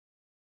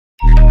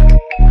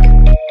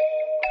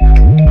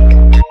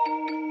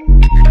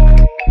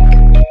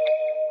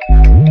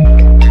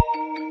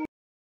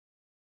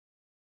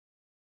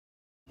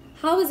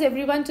How is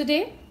everyone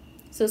today?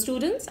 So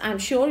students, I'm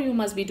sure you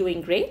must be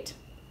doing great.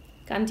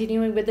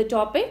 Continuing with the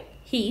topic,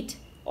 heat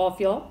of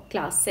your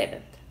class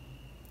 7th.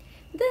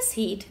 This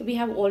heat, we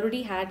have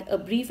already had a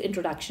brief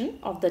introduction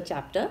of the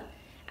chapter,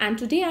 and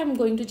today I'm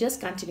going to just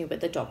continue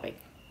with the topic.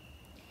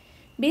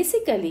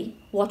 Basically,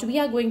 what we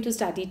are going to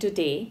study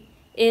today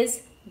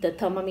is the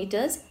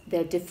thermometers,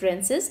 their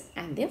differences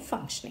and their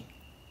functioning.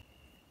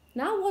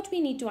 Now what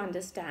we need to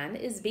understand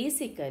is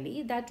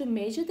basically that to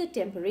measure the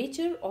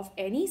temperature of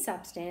any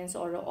substance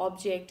or an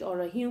object or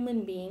a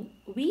human being,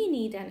 we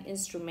need an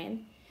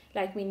instrument.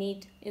 Like we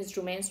need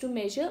instruments to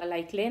measure,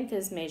 like length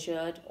is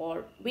measured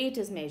or weight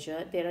is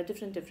measured. There are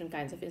different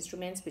kinds of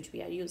instruments which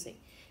we are using.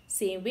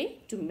 Same way,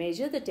 to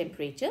measure the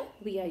temperature,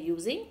 we are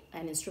using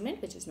an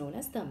instrument which is known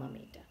as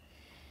thermometer.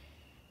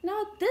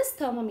 Now this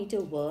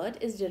thermometer word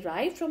is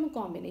derived from a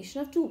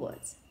combination of two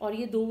words. और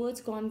ये दो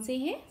words कौन से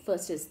हैं?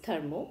 First is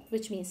thermo,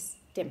 which means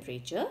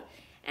temperature,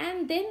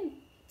 and then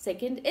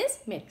second is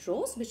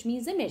metros, which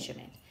means the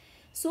measurement.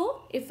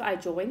 So if I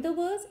join the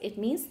words, it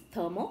means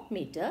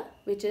thermometer,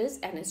 which is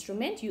an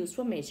instrument used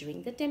for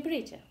measuring the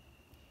temperature.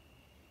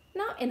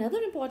 Now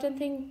another important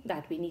thing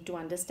that we need to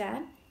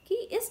understand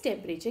कि इस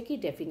temperature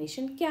की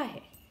definition क्या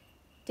है?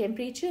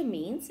 Temperature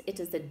means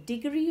it is the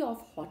degree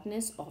of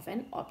hotness of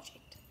an object.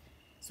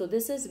 So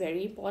this is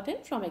very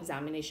important from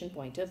examination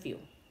point of view.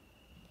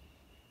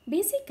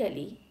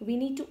 Basically, we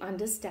need to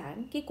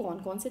understand कि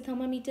कौन-कौन से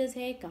thermometers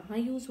है, कहाँ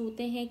use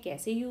होते हैं,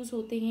 कैसे use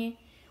होते हैं,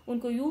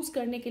 उनको use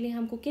करने के लिए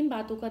हमको किन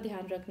बातों का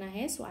ध्यान रखना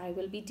है. So I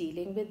will be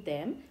dealing with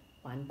them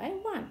one by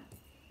one.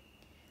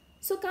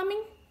 So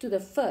coming to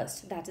the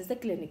first, that is the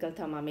clinical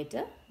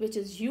thermometer, which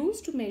is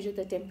used to measure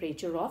the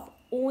temperature of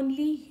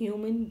only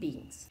human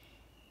beings.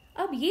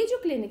 अब ये जो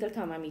clinical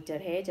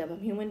thermometer है, जब हम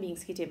human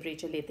beings की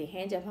temperature लेते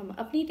हैं, जब हम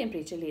अपनी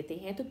टेम्परेचर लेते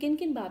हैं, तो किन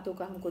किन बातों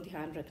का हमको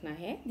ध्यान रखना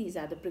है. These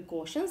are the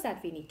precautions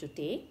that we need to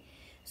take.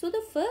 So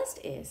the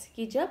first is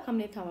कि जब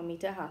हमने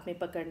थर्मामीटर हाथ में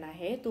पकड़ना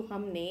है तो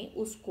हमने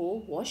उसको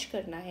वॉश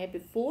करना है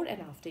before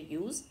and after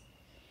use.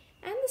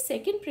 And the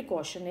second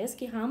precaution is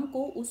कि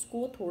हमको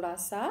उसको थोड़ा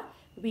सा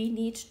we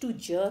need to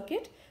jerk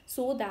it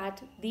so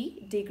that the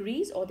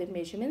degrees or the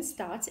measurement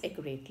starts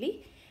accurately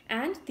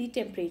and the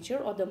temperature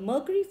or the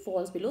mercury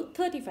falls below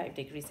 35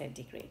 degrees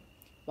centigrade.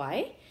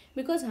 Why?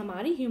 Because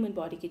हमारी human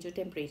body की जो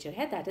temperature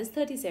है that is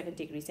 37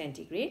 degrees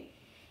centigrade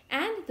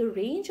and the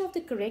range of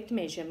the correct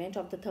measurement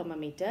of the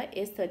thermometer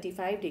is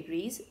 35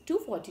 degrees to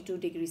 42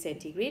 degrees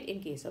centigrade in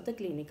case of the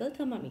clinical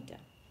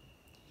thermometer.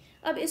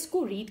 अब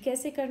इसको read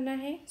कैसे करना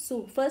है? So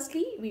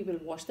firstly we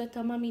will wash the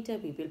thermometer,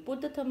 we will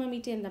put the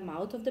thermometer in the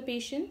mouth of the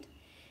patient.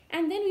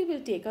 And then we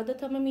will take out the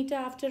thermometer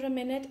after a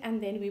minute and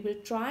then we will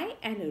try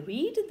and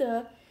read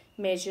the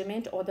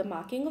measurement or the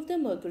marking of the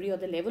mercury or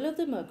the level of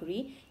the mercury,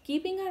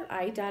 keeping our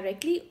eye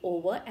directly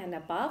over and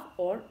above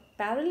or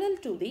parallel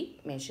to the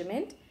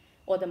measurement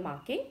or the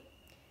marking.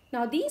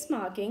 Now these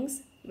markings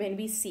when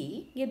we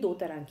see, ये दो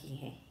तरह की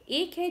हैं.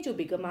 एक है जो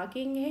bigger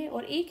marking है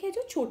और एक है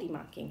जो छोटी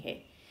marking है.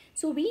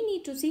 So we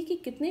need to see कि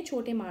कितने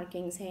छोटे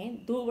markings हैं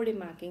दो बड़े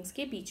markings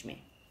के बीच में.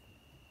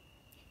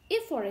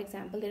 If, for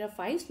example, there are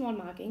 5 small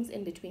markings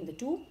in between the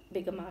two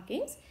bigger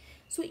markings,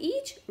 so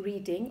each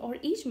reading or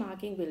each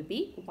marking will be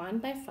 1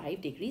 by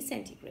 5 degrees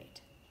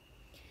centigrade.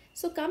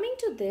 So coming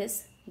to this,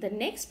 the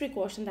next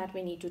precaution that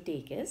we need to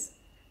take is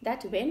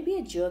that when we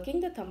are jerking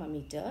the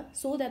thermometer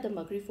so that the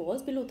mercury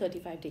falls below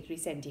 35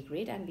 degrees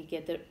centigrade and we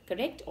get the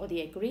correct or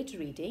the accurate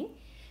reading,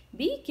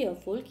 be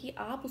careful कि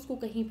आप उसको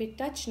कहीं पे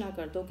touch ना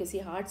कर दो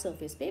किसी hard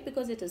surface पे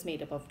because it is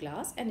made up of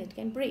glass and it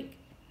can break.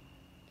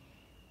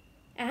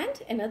 And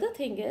another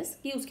thing is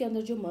कि उसके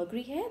अंदर जो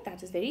mercury है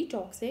that is very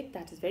toxic,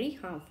 that is very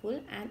harmful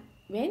and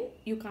when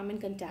you come in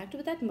contact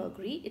with that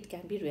mercury it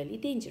can be really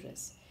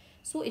dangerous.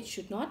 So it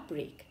should not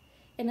break.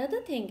 Another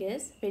thing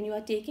is when you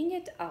are taking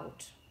it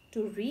out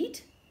to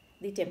read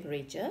the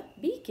temperature,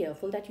 be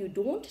careful that you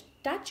don't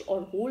touch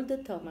or hold the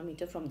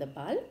thermometer from the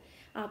bulb.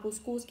 आप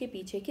उसको उसके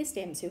पीछे के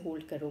stem से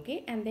hold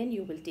करोगे and then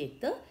you will take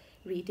the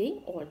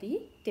reading or the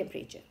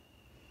temperature.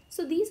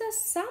 So these are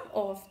some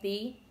of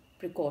the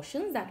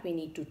precautions that we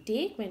need to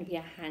take when we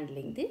are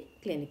handling the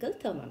clinical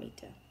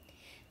thermometer.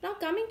 Now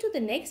coming to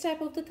the next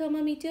type of the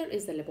thermometer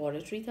is the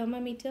laboratory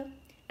thermometer.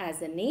 As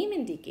the name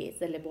indicates,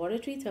 the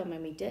laboratory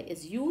thermometer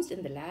is used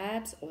in the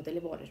labs or the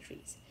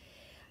laboratories.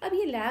 अब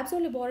ये labs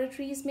और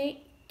laboratories में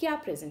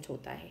क्या present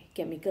होता है?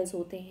 Chemicals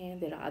होते हैं,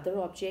 there are other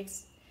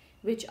objects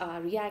which are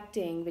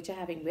reacting, which are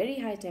having very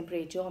high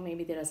temperature, or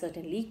maybe there are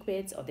certain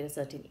liquids or there are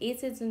certain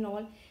acids and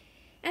all.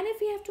 And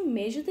if we have to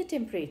measure the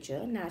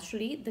temperature,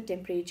 naturally the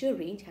temperature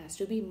range has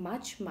to be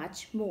much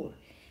more.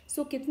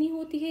 So कितनी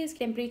होती है इस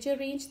temperature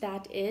range?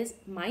 That is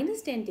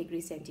 -10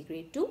 degrees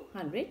centigrade to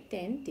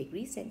 110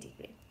 degrees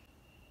centigrade.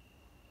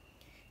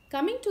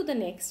 Coming to the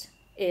next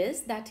is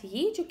that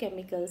ये जो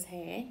chemicals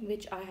हैं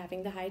which are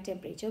having the high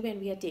temperature, when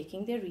we are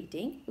taking their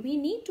reading, we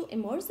need to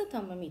immerse the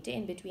thermometer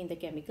in between the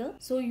chemical.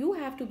 So you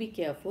have to be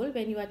careful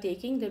when you are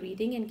taking the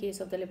reading in case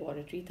of the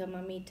laboratory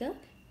thermometer.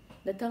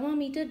 The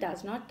thermometer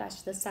does not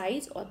touch the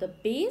sides or the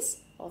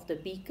base of the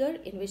beaker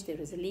in which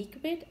there is a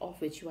liquid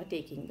of which you are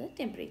taking the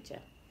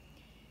temperature.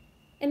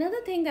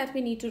 Another thing that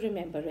we need to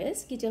remember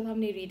is कि जब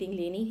हमने reading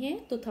लेनी है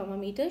तो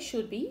thermometer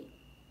should be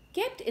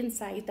kept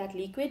inside that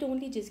liquid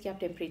only जिसकी आप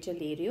temperature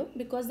ले रहे हो,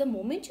 because the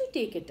moment you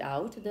take it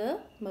out the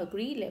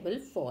mercury level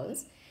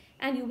falls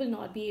and you will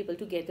not be able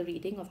to get the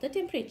reading of the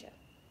temperature.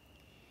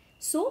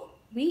 So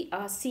we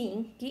are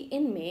seeing कि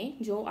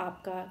इनमें जो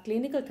आपका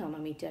clinical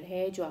thermometer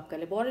है, जो आपका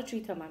laboratory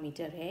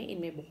thermometer है,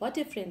 इनमें बहुत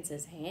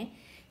differences हैं.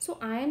 So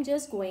I am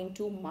just going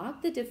to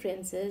mark the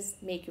differences,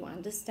 make you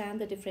understand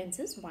the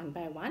differences one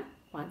by one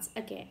once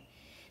again.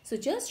 So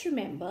just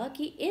remember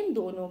कि इन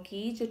दोनों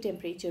की जो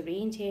temperature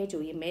range है,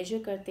 जो ये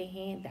measure करते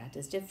हैं, that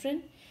is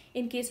different.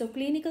 In case of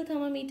clinical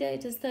thermometer,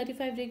 it is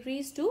 35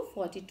 degrees to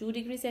 42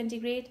 degrees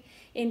centigrade.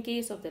 In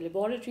case of the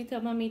laboratory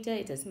thermometer,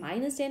 it is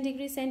minus 10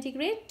 degrees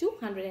centigrade to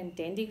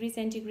 110 degrees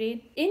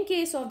centigrade. In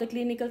case of the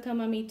clinical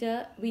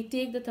thermometer, we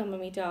take the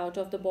thermometer out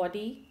of the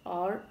body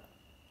or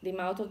the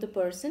mouth of the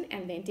person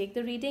and then take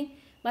the reading.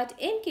 But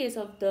in case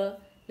of the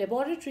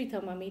laboratory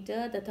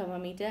thermometer, the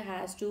thermometer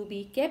has to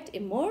be kept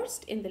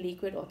immersed in the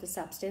liquid or the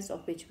substance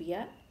of which we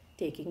are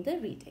taking the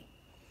reading.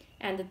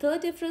 And the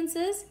third difference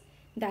is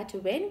that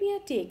when we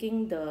are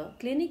taking the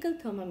clinical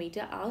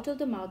thermometer out of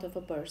the mouth of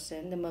a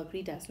person, the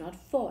mercury does not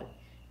fall.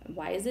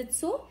 Why is it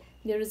so?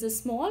 There is a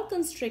small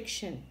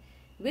constriction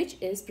which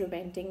is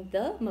preventing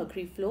the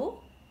mercury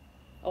flow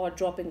or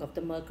dropping of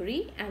the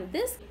mercury, and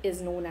this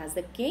is known as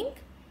the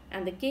kink,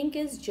 and the kink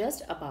is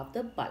just above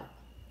the bulb.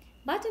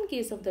 But in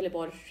case of the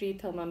laboratory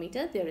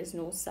thermometer, there is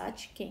no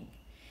such kink.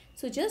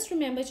 So just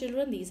remember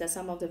children, these are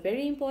some of the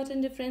very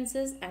important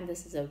differences, and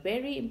this is a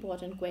very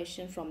important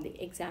question from the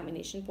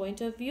examination point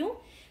of view.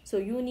 So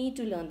you need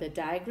to learn the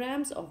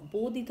diagrams of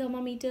both the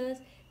thermometers,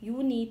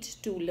 you need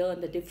to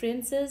learn the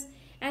differences,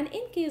 and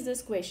in case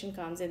this question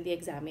comes in the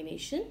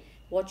examination,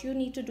 what you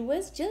need to do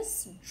is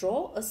just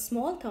draw a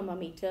small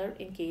thermometer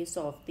in case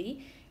of the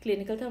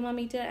clinical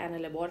thermometer and a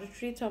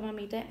laboratory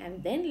thermometer,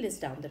 and then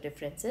list down the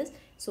differences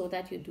so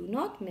that you do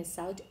not miss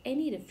out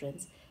any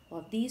difference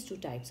of these two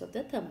types of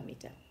the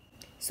thermometer.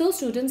 So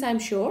students, I'm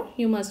sure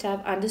you must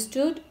have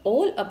understood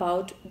all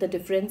about the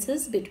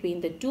differences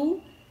between the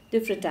two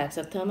different types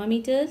of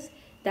thermometers,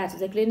 that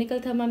is the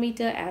clinical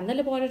thermometer and the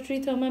laboratory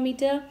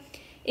thermometer.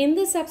 In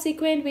the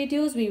subsequent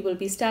videos, we will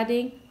be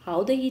studying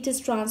how the heat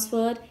is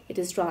transferred. It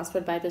is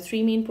transferred by the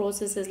three main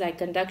processes like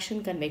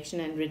conduction,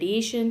 convection and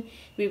radiation.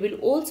 We will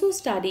also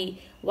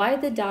study why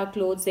the dark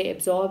clothes, they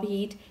absorb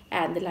heat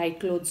and the light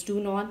clothes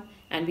do not.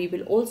 And we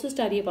will also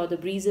study about the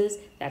breezes,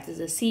 that is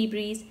the sea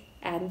breeze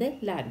and the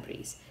land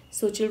breeze.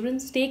 So children,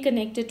 stay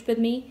connected with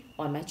me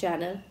on my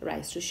channel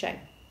Rise to Shine.